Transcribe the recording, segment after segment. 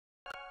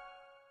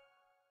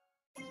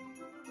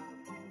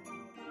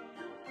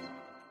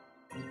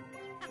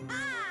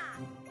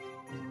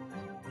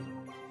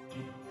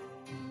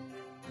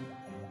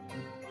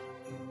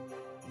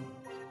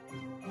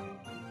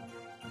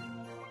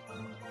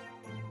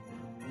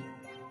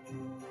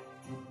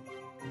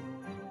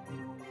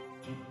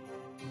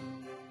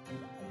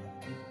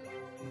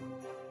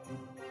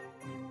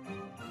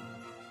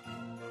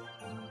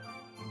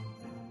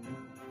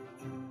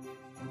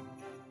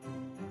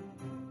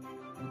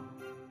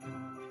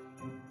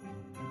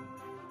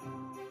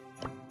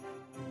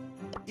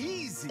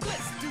easy.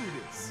 Let's do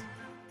this.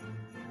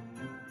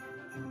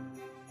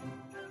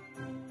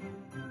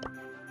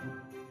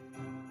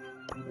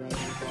 Ready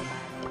for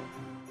battle.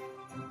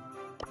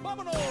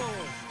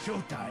 Vámonos!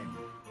 Showtime.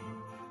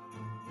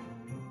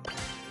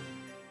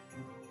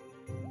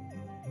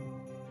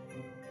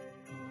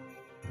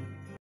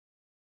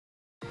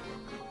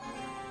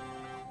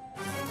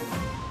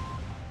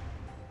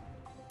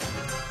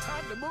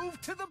 Time to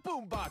move to the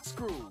boombox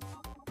groove.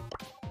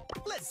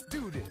 Let's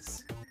do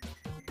this.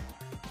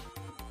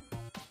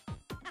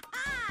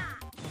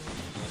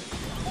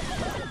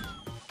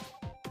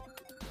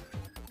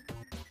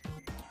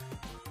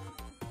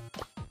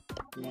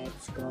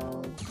 Let's go.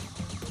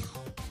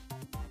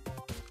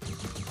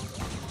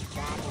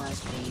 That was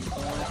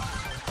painful.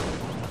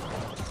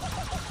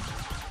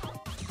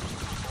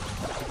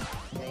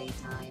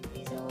 Playtime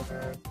is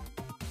over.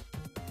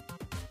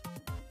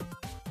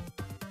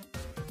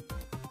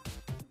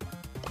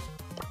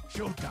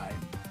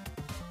 Showtime.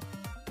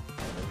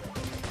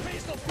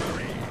 Face the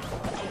fury.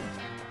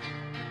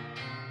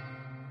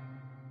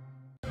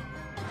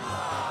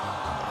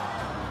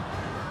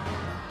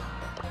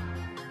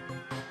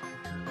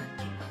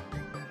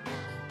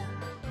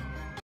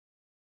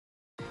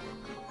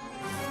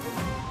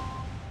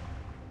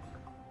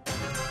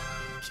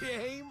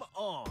 Game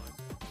on.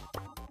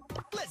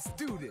 Let's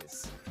do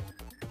this.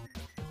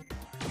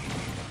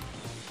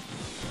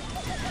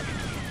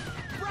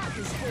 Rock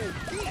is full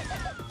beat.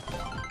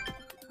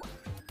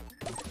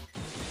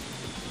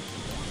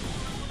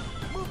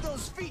 Move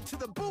those feet to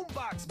the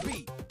boombox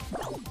beat.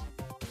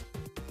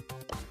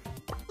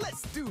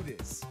 Let's do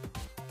this.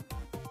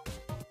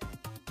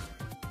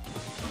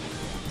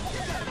 You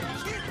gotta be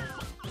kidding.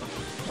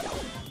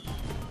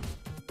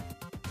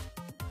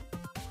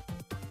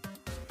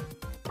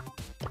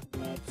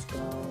 Let's go.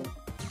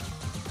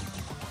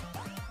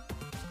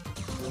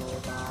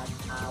 Robot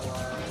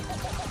power.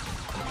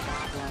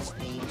 That was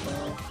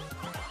painful.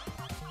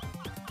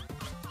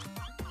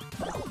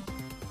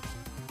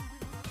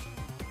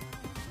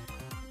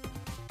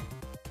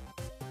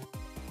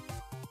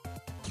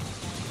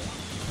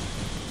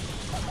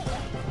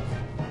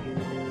 You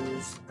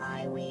lose,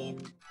 I win.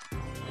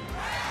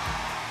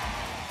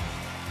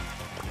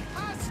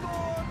 I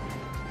scored.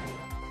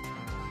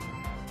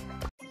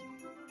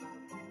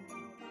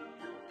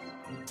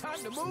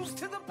 Time to move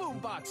to the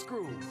boombox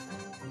groove.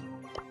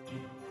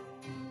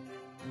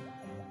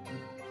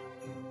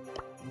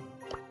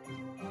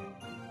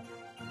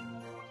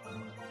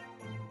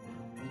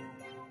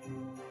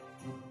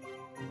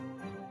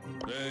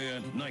 Day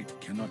and night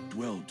cannot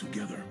dwell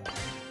together.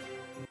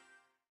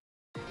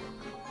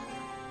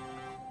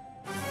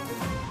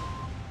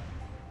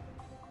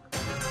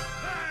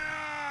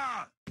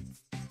 Ah!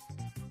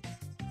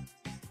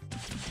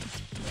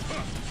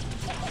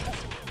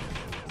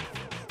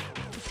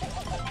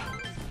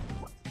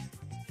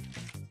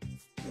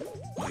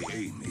 My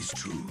aim is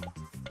true.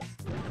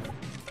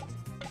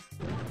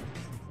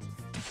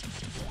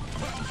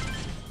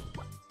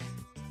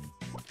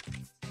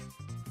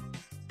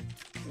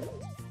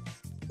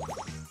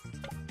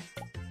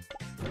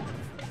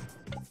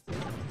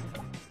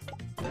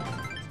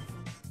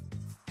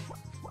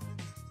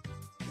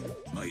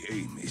 My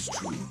aim is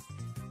true.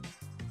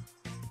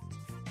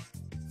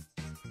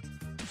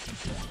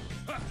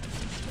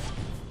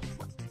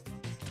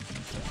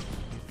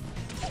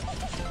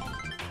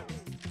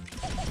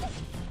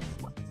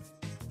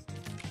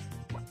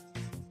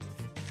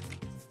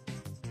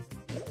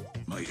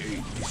 My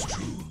aim is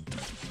true.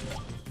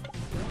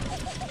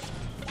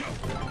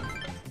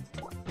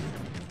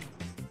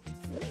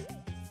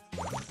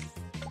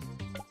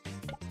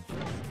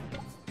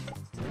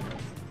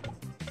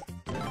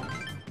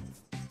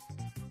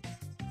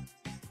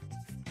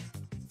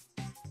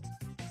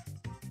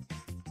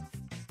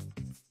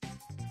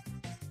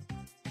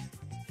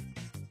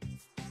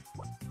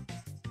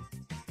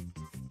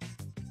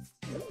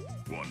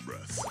 One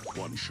breath,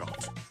 one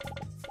shot.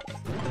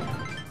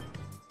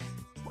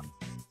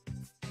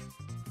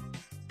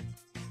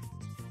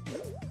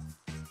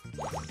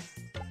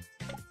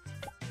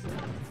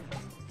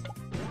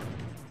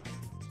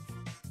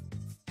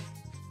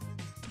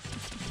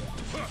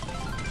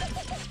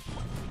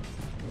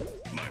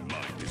 My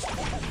mind is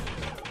clear.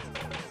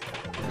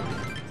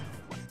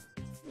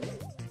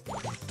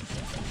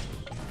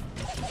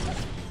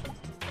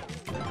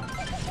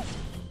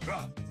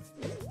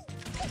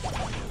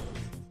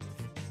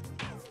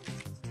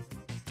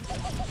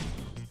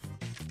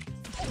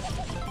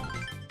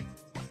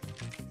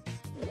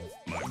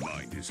 My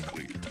mind is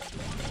clear.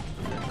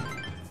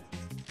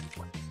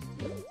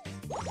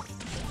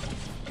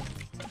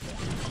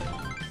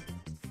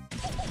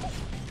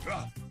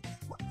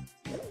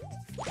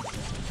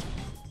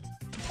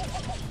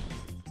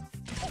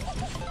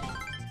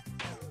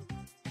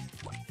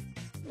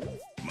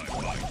 My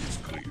mind is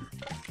clear.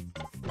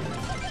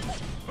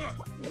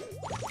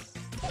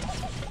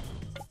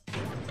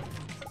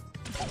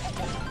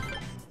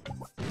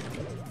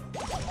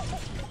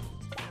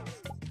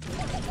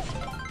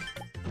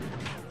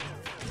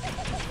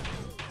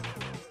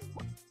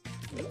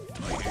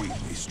 My pain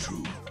is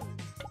true.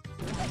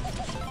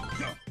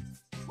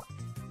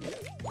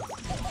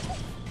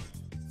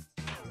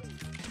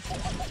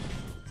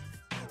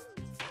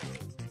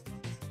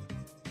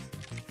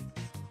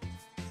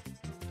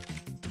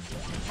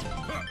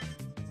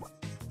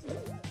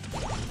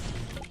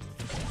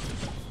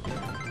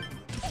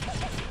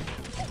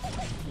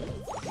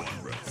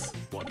 One breath,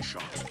 one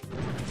shot.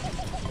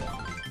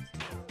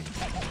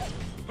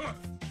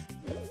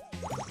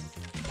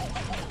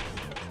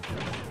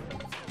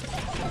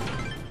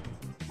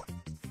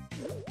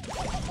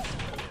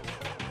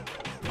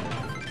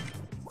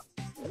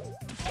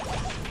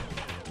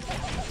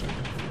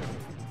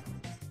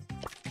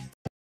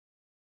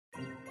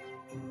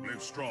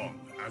 Live strong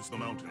as the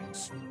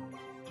mountains.